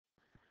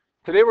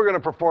Today we're going to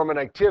perform an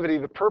activity,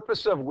 the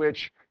purpose of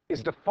which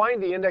is to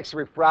find the index of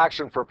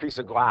refraction for a piece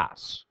of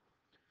glass.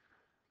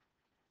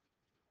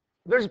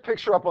 There's a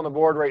picture up on the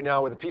board right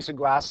now with a piece of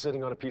glass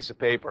sitting on a piece of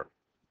paper.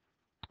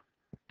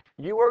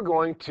 You are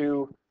going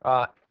to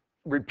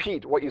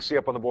repeat what you see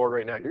up on the board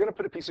right now. You're going to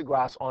put a piece of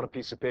glass on a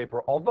piece of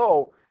paper,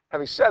 although,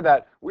 having said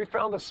that, we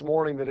found this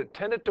morning that it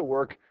tended to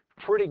work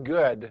pretty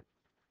good,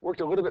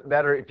 worked a little bit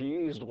better if you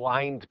used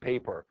lined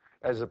paper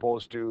as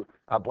opposed to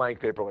blank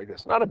paper like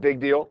this. Not a big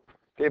deal,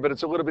 okay, but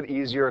it's a little bit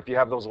easier if you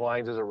have those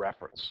lines as a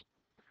reference.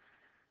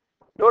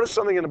 Notice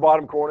something in the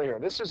bottom corner here.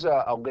 This is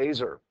a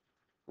laser.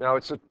 Now,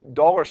 it's a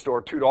dollar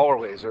store,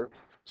 $2 laser,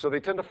 so they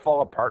tend to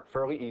fall apart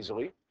fairly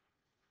easily.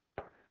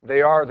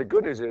 They are, the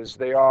good news is,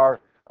 they are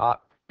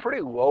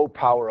pretty low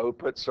power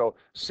output, so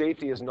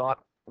safety is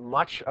not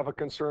much of a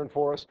concern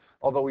for us,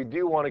 although we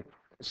do want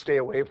to stay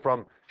away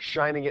from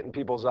shining it in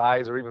people's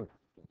eyes or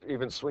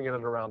even swinging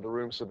it around the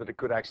room so that it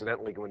could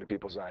accidentally go into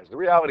people's eyes. The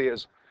reality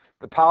is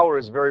the power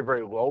is very,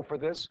 very low for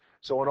this,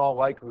 so in all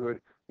likelihood,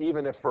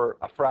 even if for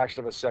a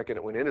fraction of a second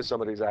it went into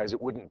somebody's eyes,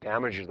 it wouldn't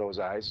damage those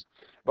eyes.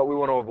 But we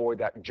want to avoid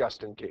that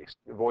just in case,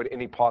 avoid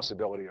any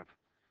possibility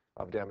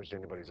of damage to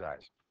anybody's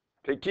eyes.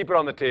 Okay, keep it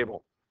on the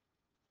table.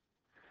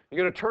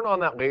 You're going to turn on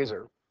that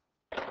laser.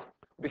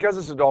 Because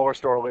it's a dollar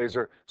store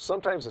laser,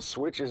 sometimes the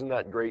switch isn't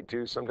that great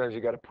too. Sometimes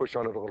you got to push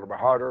on it a little bit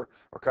harder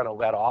or kind of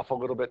let off a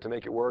little bit to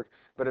make it work.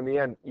 But in the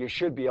end, you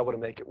should be able to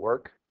make it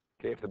work.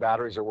 Okay, if the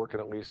batteries are working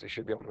at least, you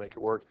should be able to make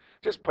it work.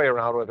 Just play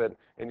around with it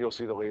and you'll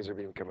see the laser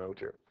beam come out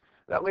here.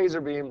 That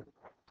laser beam,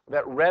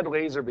 that red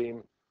laser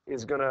beam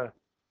is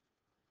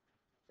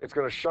it's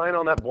gonna shine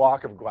on that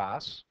block of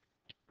glass.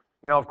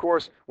 Now, of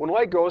course, when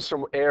light goes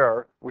from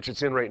air, which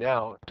it's in right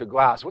now, to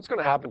glass, what's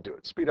gonna happen to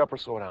it? Speed up or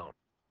slow down?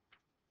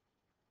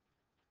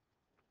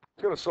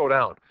 It's going to slow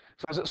down.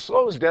 So as it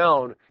slows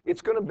down,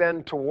 it's going to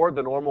bend toward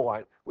the normal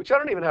line, which I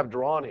don't even have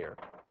drawn here.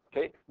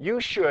 Okay? You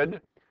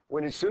should,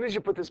 as soon as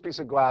you put this piece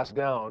of glass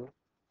down,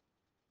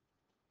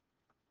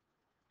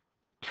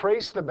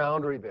 trace the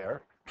boundary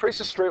there. Trace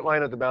a straight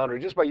line at the boundary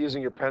just by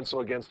using your pencil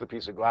against the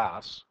piece of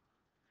glass.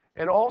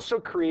 And also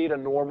create a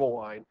normal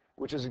line,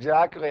 which is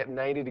exactly at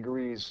 90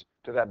 degrees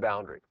to that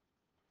boundary.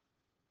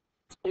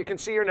 You can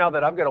see here now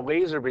that I've got a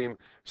laser beam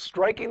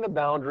striking the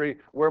boundary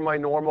where my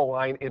normal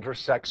line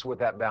intersects with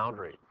that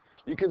boundary.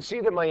 You can see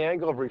that my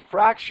angle of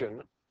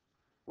refraction,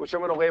 which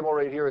I'm going to label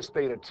right here as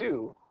theta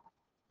 2,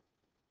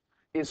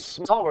 is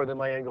smaller than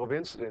my angle of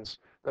incidence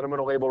that I'm going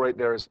to label right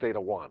there as theta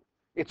 1.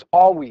 It's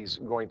always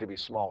going to be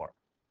smaller.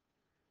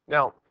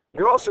 Now,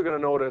 you're also going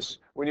to notice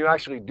when you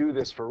actually do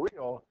this for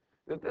real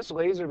that this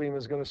laser beam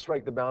is going to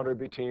strike the boundary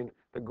between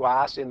the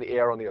glass and the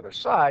air on the other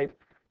side,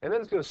 and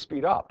then it's going to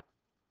speed up.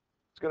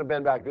 It's going to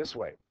bend back this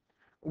way.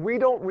 We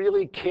don't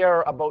really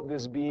care about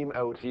this beam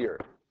out here.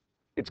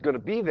 It's going to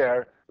be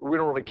there. We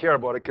don't really care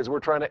about it because we're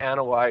trying to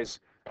analyze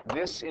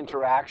this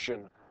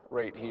interaction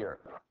right here.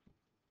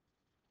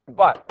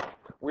 But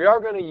we are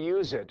going to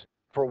use it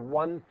for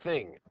one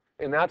thing,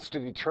 and that's to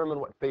determine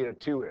what theta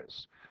 2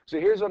 is. So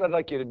here's what I'd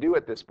like you to do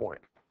at this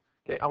point.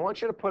 Okay, I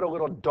want you to put a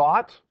little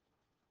dot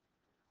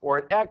or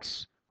an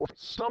X or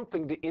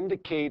something to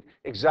indicate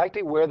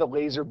exactly where the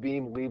laser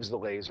beam leaves the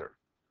laser.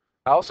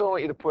 I also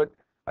want you to put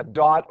a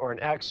dot or an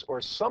X or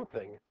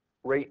something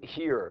right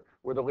here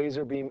where the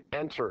laser beam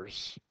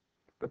enters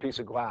the piece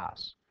of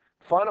glass.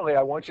 Finally,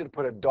 I want you to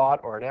put a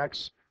dot or an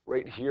X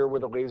right here where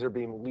the laser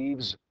beam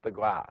leaves the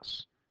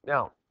glass.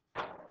 Now,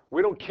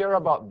 we don't care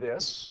about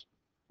this,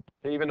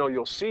 even though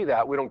you'll see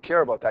that. We don't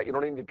care about that. You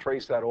don't need to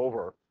trace that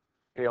over,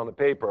 okay, on the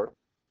paper.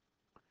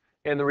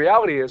 And the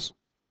reality is,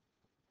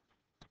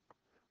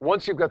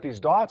 once you've got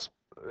these dots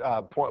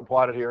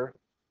plotted here,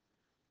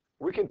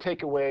 we can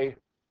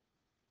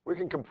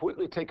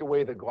completely take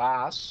away the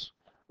glass.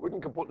 We can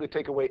completely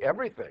take away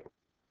everything.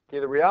 Okay,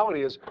 the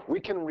reality is we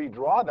can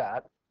redraw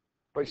that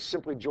by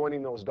simply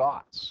joining those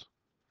dots.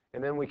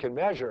 And then we can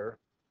measure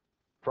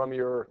from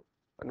your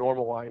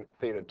normal line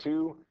theta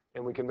 2,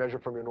 and we can measure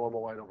from your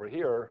normal line over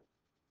here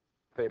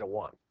theta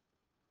 1.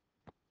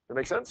 That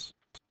make sense?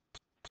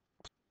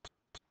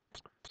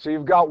 So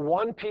you've got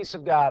one piece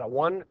of data,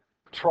 one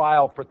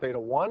trial for theta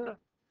 1,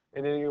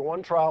 and then you get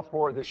one trial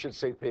for, this should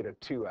say theta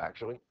 2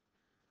 actually.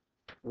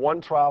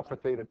 One trial for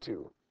theta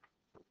 2.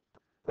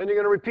 Then you're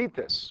going to repeat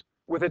this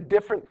with a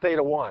different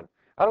theta 1.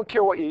 I don't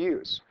care what you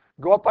use.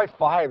 Go up by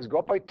 5s, go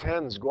up by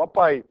 10s, go up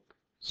by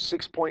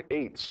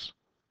 6.8s.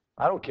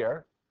 I don't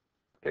care.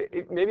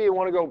 Maybe you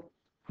want to go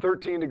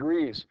 13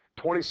 degrees,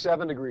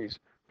 27 degrees,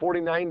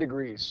 49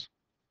 degrees,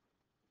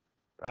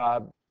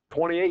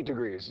 28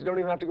 degrees. You don't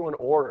even have to go in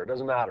order. It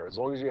doesn't matter. As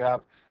long as you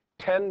have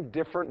 10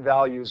 different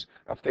values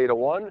of theta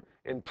 1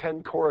 and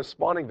 10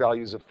 corresponding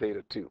values of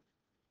theta 2.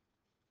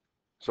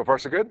 So far,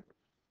 so good?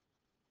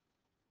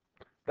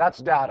 That's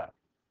data.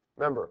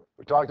 Remember,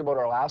 we talked about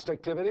our last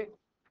activity.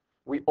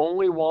 We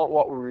only want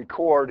what we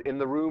record in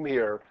the room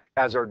here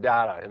as our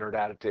data in our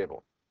data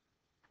table.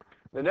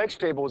 The next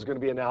table is going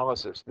to be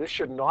analysis. This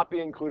should not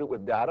be included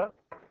with data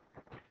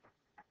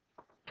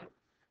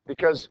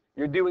because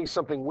you're doing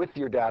something with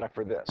your data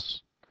for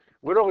this.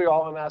 Literally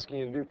all I'm asking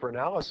you to do for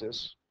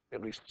analysis,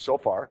 at least so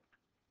far,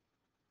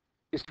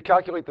 is to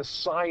calculate the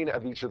sine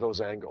of each of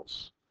those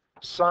angles.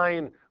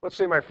 Sine, let's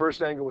say my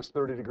first angle was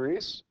 30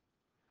 degrees,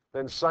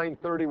 then sine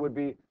 30 would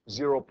be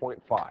 0.5.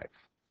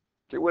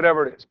 Okay,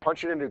 whatever it is,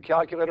 punch it into a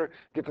calculator,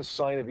 get the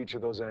sine of each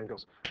of those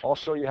angles. I'll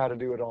show you how to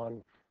do it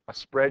on a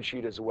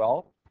spreadsheet as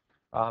well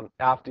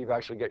after you've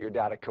actually got your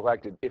data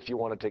collected if you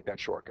want to take that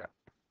shortcut.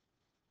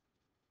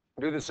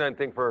 Do the same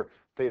thing for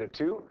theta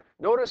 2.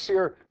 Notice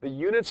here the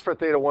units for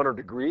theta 1 are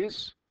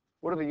degrees.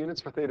 What are the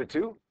units for theta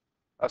 2?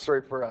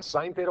 For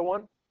sine theta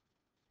 1?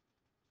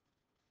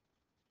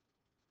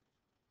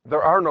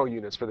 There are no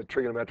units for the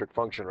trigonometric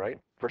function, right?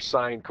 For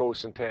sine,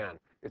 cos, and tan.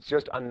 It's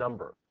just a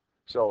number.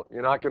 So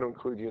you're not going to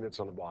include units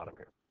on the bottom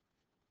here.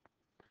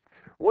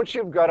 Once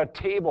you've got a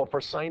table for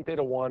sine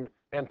theta 1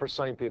 and for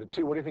sine theta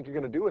 2, what do you think you're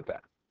going to do with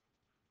that?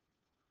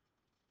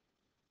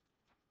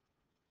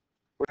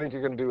 What do you think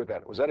you're going to do with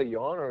that? Was that a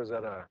yawn or was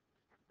that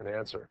an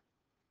answer?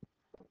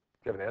 Do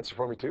you have an answer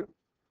for me too?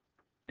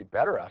 Be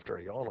better after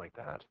a yawn like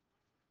that.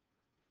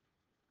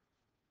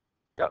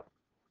 Yeah.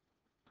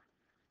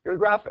 You're going to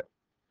graph it.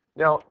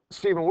 Now,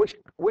 Stephen,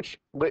 which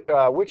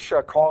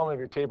column of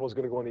your table is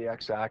going to go on the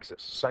x-axis?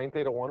 Sine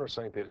theta 1 or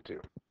sine theta 2?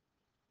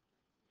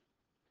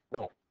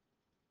 No,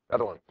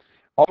 other one.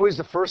 Always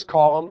the first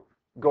column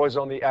goes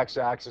on the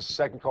x-axis,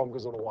 second column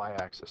goes on the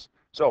y-axis.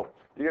 So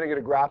you're going to get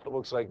a graph that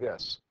looks like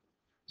this.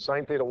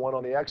 Sine theta 1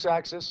 on the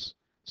x-axis,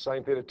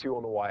 sine theta 2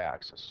 on the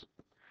y-axis.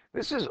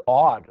 This is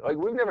odd. Like,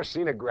 we've never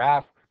seen a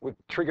graph with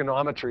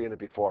trigonometry in it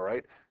before,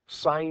 right?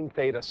 Sine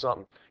theta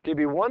something. It'd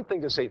be one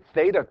thing to say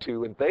theta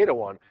 2 and theta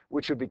 1,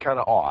 which would be kind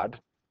of odd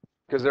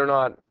because they're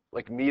not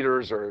like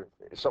meters or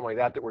something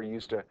like that we're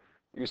used to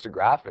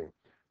graphing.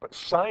 But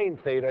sine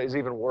theta is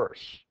even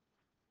worse.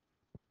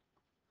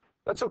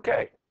 That's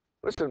okay.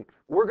 Listen,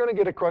 we're going to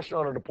get a question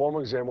on our diploma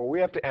exam where we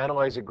have to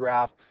analyze a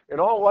graph, in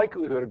all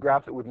likelihood, a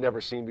graph that we've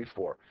never seen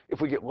before.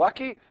 If we get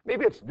lucky,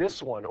 maybe it's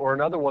this one or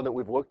another one that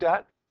we've looked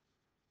at.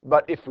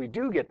 But if we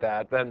do get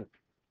that, then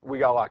we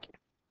got lucky.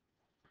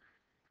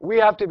 We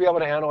have to be able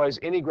to analyze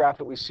any graph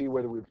that we see,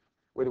 whether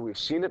we've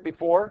seen it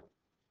before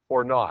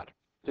or not.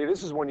 Okay,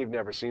 this is one you've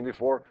never seen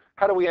before.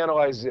 How do we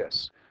analyze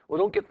this? Well,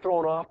 don't get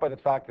thrown off by the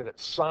fact that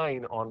it's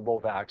sine on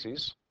both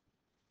axes.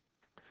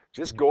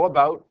 Just go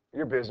about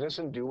your business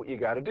and do what you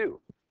got to do.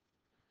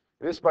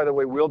 This, by the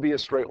way, will be a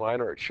straight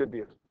line, or it should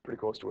be pretty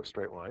close to a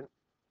straight line.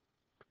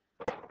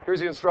 Here's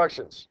the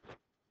instructions.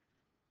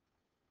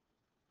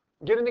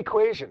 Get an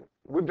equation.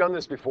 We've done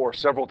this before,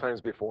 several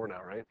times before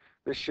now, right?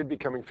 This should be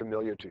coming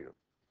familiar to you.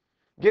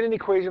 Get an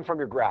equation from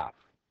your graph.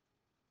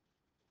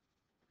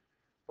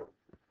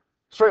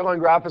 Straight line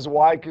graph is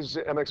y because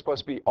mx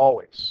plus b,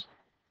 always.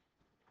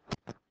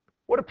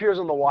 What appears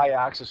on the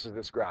y-axis of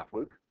this graph,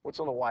 Luke? What's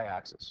on the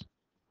y-axis?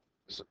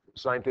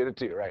 Sine theta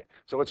 2, right?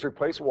 So let's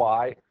replace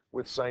y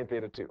with sine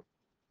theta 2.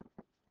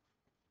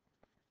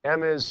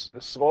 M is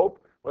the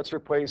slope. Let's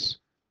replace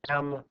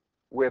m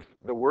with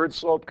the word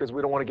slope because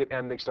we don't want to get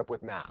m mixed up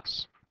with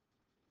mass.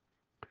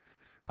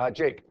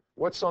 Jake,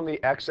 what's on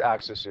the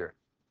x-axis here?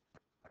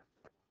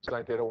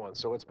 Sine theta 1.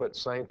 So let's put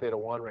sine theta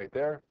 1 right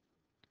there.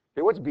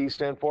 Okay, what's b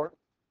stand for?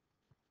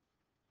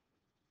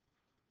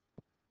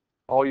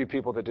 All you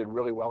people that did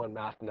really well in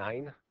Math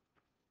 9.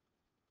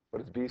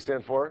 What does b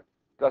stand for,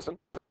 Dustin?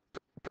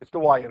 It's the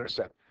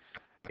y-intercept.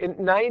 In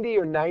 90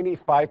 or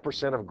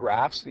 95% of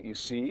graphs that you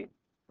see,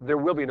 there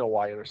will be no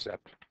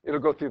y-intercept. It'll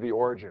go through the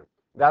origin.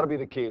 That'll be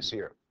the case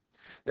here.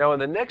 Now, in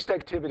the next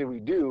activity we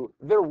do,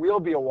 there will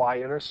be a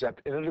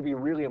y-intercept, and it'll be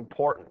really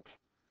important.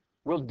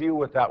 We'll deal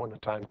with that when the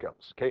time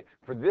comes, okay?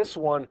 For this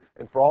one,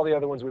 and for all the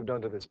other ones we've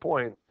done to this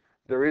point,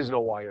 there is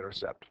no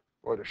y-intercept,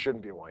 or there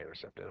shouldn't be a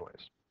y-intercept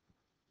anyways.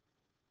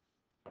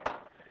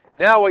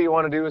 Now what you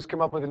want to do is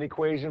come up with an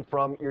equation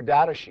from your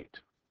data sheet.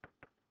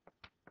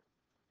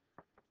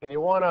 And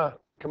you want to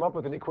come up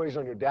with an equation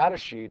on your data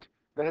sheet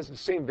that has the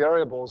same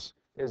variables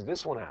as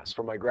this one has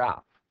for my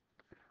graph.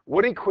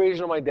 What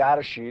equation on my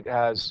data sheet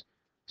has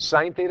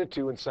sine theta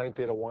 2 and sine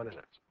theta 1 in it?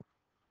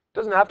 It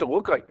doesn't have to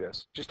look like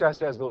this. It just has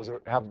to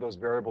have those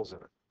variables in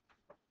it.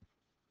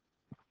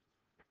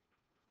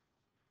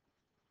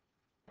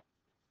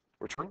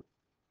 Which one?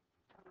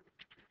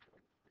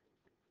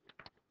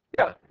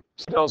 Yeah,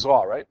 Snell's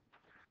law, right?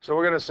 So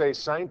we're going to say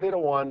sine theta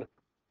 1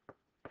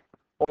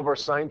 over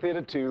sine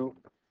theta 2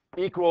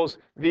 equals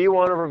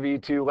v1 over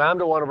v2,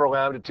 lambda 1 over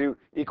lambda 2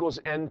 equals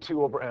n2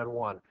 over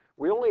n1.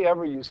 We only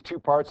ever use two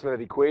parts of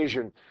that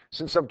equation.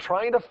 Since I'm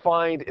trying to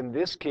find, in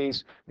this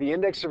case, the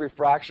index of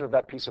refraction of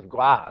that piece of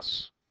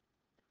glass,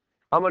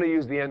 I'm going to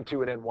use the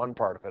n2 and n1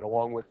 part of it,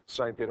 along with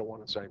sine theta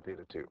 1 and sine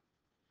theta 2.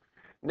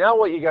 Now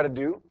what you got to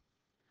do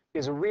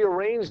is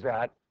rearrange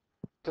that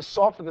to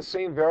solve for the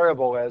same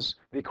variable as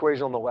the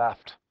equation on the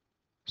left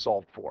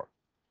solved for.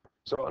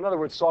 So in other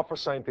words, solve for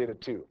sine theta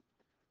 2.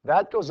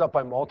 That goes up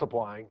by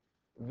multiplying.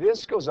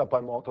 This goes up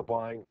by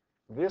multiplying.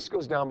 This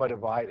goes down by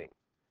dividing.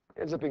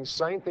 Ends up being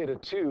sine theta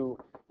 2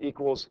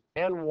 equals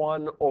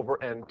n1 over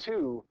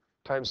n2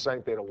 times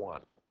sine theta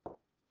 1.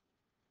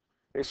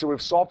 Okay, so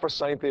we've solved for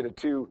sine theta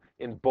 2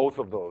 in both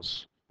of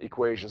those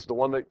equations, the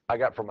one that I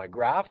got from my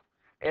graph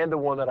and the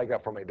one that I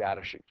got from my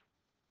data sheet.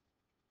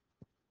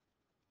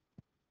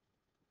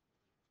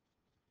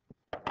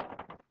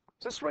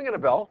 Is this ringing a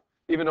bell?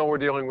 Even though we're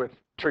dealing with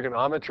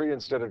trigonometry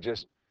instead of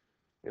just,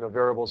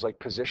 variables like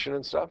position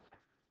and stuff.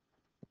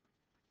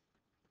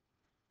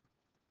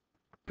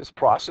 This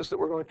process that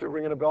we're going through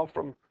ringing a bell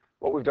from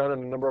what we've done in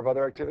a number of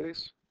other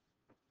activities?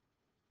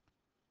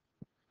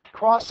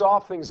 Cross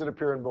off things that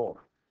appear in bold.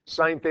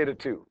 Sine theta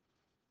 2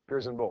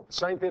 appears in bold.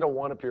 Sine theta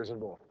 1 appears in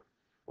bold.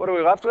 What are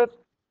we left with?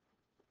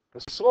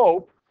 The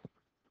slope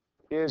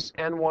is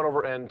n1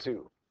 over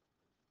n2.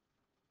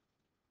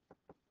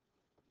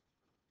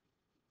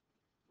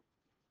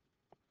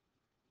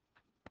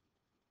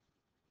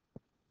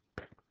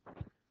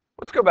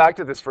 Let's go back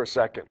to this for a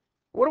second.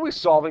 What are we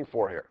solving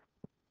for here?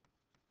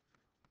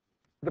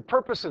 The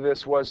purpose of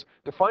this was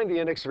to find the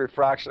index of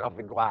refraction of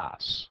the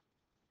glass.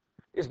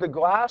 Is the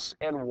glass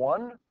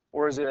N1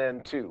 or is it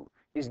N2?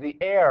 Is the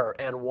air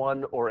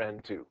N1 or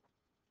N2?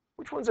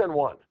 Which one's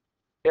N1?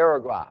 Air or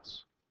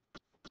glass?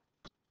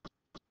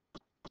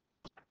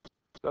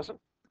 Doesn't?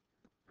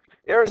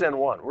 Air is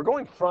N1. We're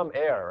going from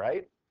air,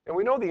 right? And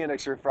we know the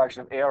index of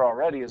refraction of air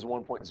already is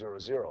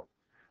 1.00.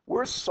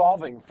 We're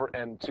solving for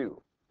N2.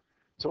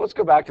 So let's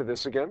go back to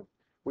this again.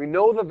 We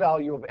know the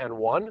value of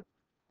N1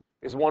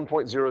 is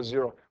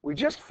 1.00. We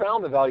just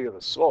found the value of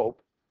the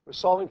slope. We're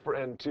solving for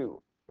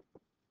N2.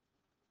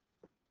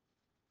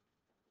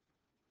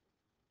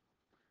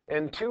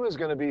 N2 is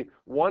going to be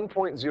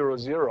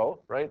 1.00,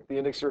 right? The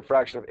index of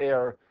refraction of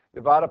air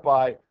divided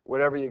by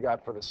whatever you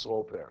got for the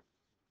slope there.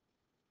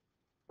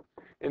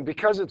 And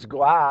because it's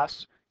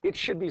glass, it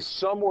should be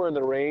somewhere in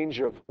the range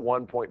of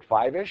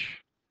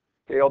 1.5-ish.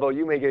 Okay, although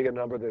you may get a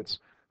number that's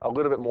a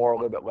little bit more, a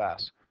little bit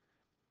less.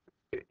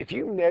 If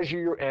you measure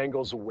your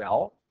angles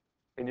well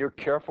and you're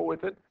careful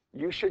with it,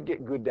 you should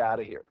get good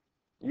data here.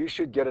 You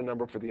should get a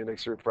number for the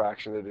index of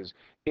refraction that is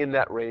in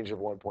that range of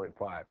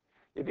 1.5.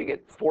 If you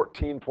get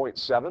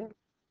 14.7,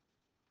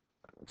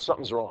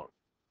 something's wrong.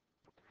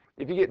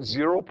 If you get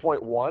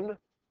 0.1,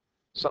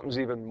 something's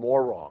even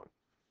more wrong,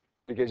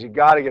 because you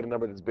got to get a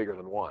number that's bigger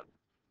than 1.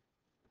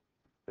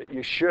 But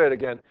you should,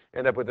 again,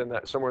 end up within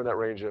that, somewhere in that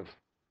range of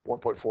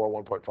 1.4,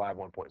 1.5,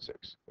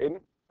 1.6. Aiden?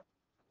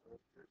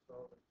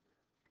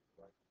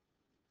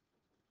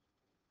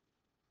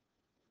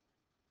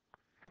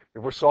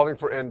 If we're solving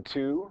for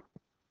N2,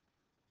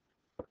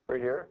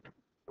 right here,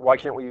 why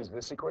can't we use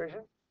this equation?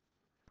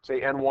 Say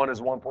N1 is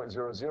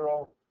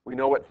 1.00. We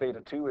know what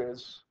theta 2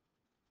 is.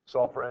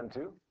 Solve for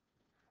N2.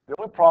 The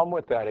only problem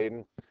with that,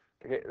 Aiden,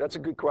 okay, that's a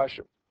good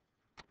question.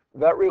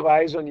 That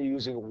relies on you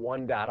using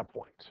one data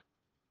point.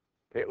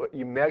 Okay,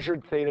 you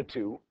measured theta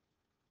 2.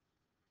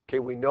 Okay,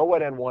 we know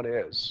what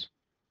N1 is.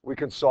 We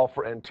can solve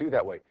for N2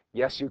 that way.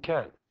 Yes, you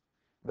can.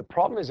 The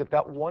problem is if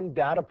that one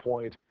data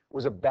point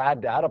was a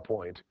bad data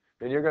point,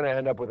 then you're going to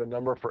end up with a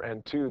number for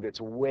N2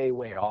 that's way,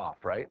 way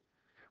off, right?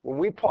 When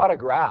we plot a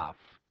graph,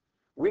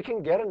 we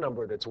can get a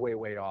number that's way,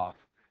 way off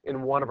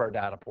in one of our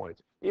data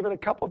points, even a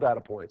couple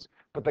data points.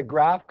 But the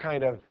graph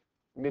kind of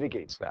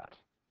mitigates that.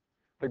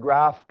 The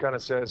graph kind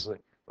of says,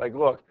 like,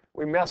 look,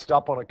 we messed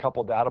up on a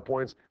couple data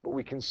points, but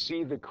we can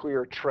see the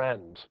clear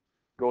trend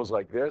goes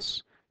like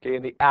this. Okay,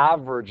 and the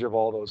average of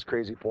all those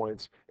crazy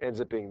points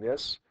ends up being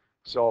this.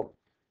 So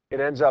it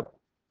ends up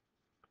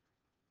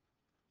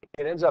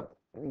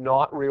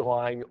not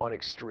relying on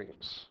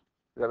extremes.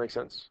 Does that make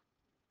sense?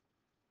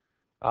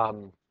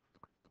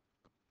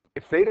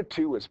 If theta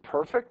 2 was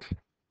perfect,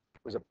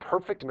 was a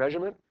perfect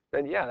measurement,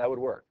 then yeah, that would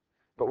work.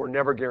 But we're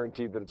never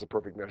guaranteed that it's a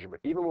perfect measurement.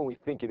 Even when we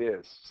think it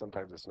is,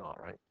 sometimes it's not,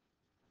 right?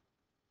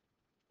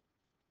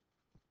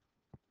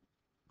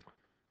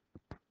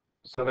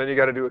 So then you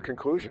got to do a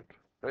conclusion.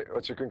 Right?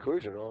 What's your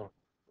conclusion? Well,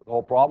 the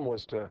whole problem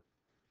was to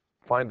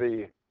find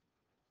the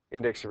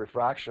index of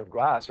refraction of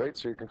glass, right?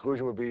 So your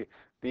conclusion would be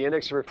the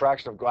index of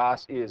refraction of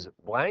glass is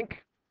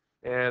blank.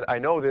 And I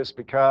know this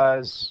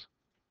because,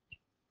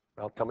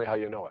 well, tell me how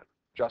you know it.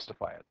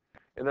 Justify it.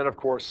 And then, of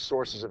course,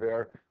 sources of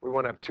error. We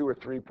want to have 2 or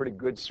 3 pretty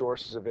good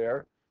sources of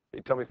error.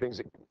 You tell me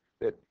things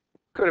that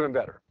could have been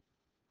better.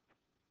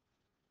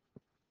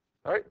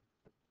 All right?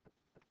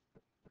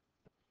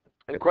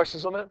 Any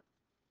questions on that?